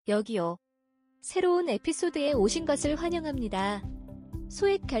여기요. 새로운 에피소드에 오신 것을 환영합니다.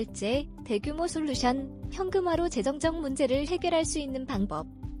 소액 결제, 대규모 솔루션, 현금화로 재정적 문제를 해결할 수 있는 방법.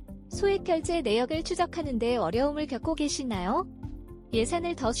 소액 결제 내역을 추적하는 데 어려움을 겪고 계시나요?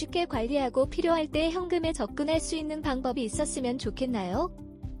 예산을 더 쉽게 관리하고 필요할 때 현금에 접근할 수 있는 방법이 있었으면 좋겠나요?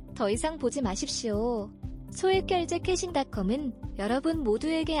 더 이상 보지 마십시오. 소액결제 캐싱닷컴은 여러분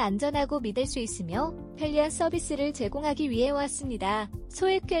모두에게 안전하고 믿을 수 있으며 편리한 서비스를 제공하기 위해 왔습니다.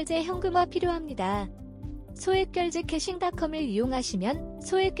 소액결제 현금화 필요합니다. 소액결제 캐싱닷컴을 이용하시면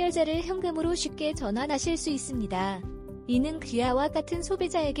소액결제를 현금으로 쉽게 전환하실 수 있습니다. 이는 그와 같은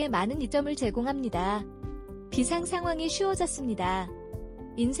소비자에게 많은 이점을 제공합니다. 비상 상황이 쉬워졌습니다.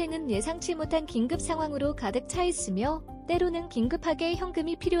 인생은 예상치 못한 긴급 상황으로 가득 차 있으며 때로는 긴급하게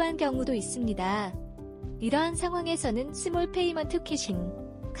현금이 필요한 경우도 있습니다. 이러한 상황에서는 스몰 페이먼트 캐싱,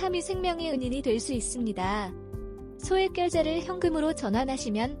 캄이 생명의 은인이 될 수 있습니다. 소액 결제를 현금으로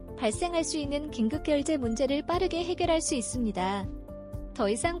전환하시면 발생할 수 있는 긴급 결제 문제를 빠르게 해결할 수 있습니다. 더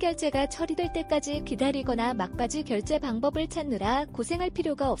이상 결제가 처리될 때까지 기다리거나 막바지 결제 방법을 찾느라 고생할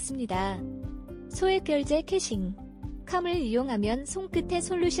필요가 없습니다. 소액 결제 캐싱, 캄을 이용하면 손끝에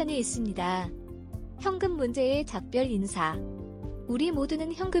솔루션이 있습니다. 현금 문제의 작별 인사. 우리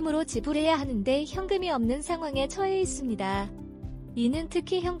모두는 현금으로 지불해야 하는데 현금이 없는 상황에 처해 있습니다. 이는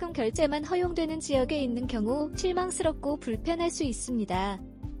특히 현금 결제만 허용되는 지역에 있는 경우 실망스럽고 불편할 수 있습니다.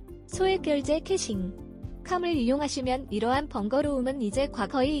 소액 결제 캐싱, 캄을 이용하시면 이러한 번거로움은 이제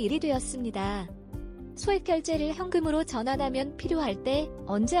과거의 일이 되었습니다. 소액 결제를 현금으로 전환하면 필요할 때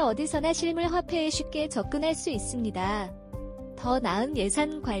언제 어디서나 실물 화폐에 쉽게 접근할 수 있습니다. 더 나은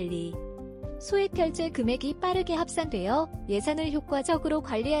예산 관리. 소액 결제 금액이 빠르게 합산되어 예산을 효과적으로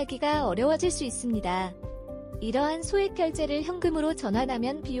관리하기가 어려워질 수 있습니다. 이러한 소액 결제를 현금으로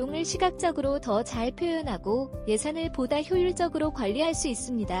전환하면 비용을 시각적으로 더 잘 표현하고 예산을 보다 효율적으로 관리할 수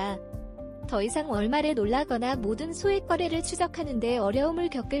있습니다. 더 이상 월말에 놀라거나 모든 소액 거래를 추적하는 데 어려움을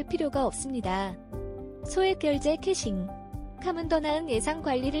겪을 필요가 없습니다. 소액 결제 캐싱, 캄은 더 나은 예산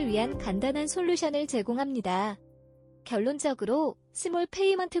관리를 위한 간단한 솔루션을 제공합니다. 결론적으로 스몰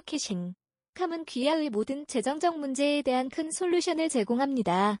페이먼트 캐싱, 캄은 귀하의 모든 재정적 문제에 대한 큰 솔루션을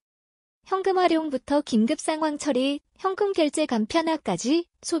제공합니다. 현금 활용부터 긴급 상황 처리, 현금 결제 간편화까지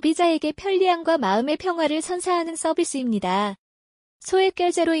소비자에게 편리함과 마음의 평화를 선사하는 서비스입니다. 소액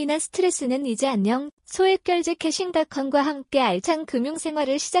결제로 인한 스트레스는 이제 안녕. 소액 결제 캐싱닷컴과 함께 알찬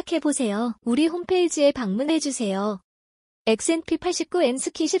금융생활을 시작해보세요. 우리 홈페이지에 방문해주세요. XNP 89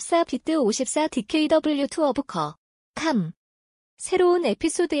 N스키 14 비트 54 DKW2 어브커 캄. 새로운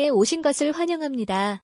에피소드에 오신 것을 환영합니다.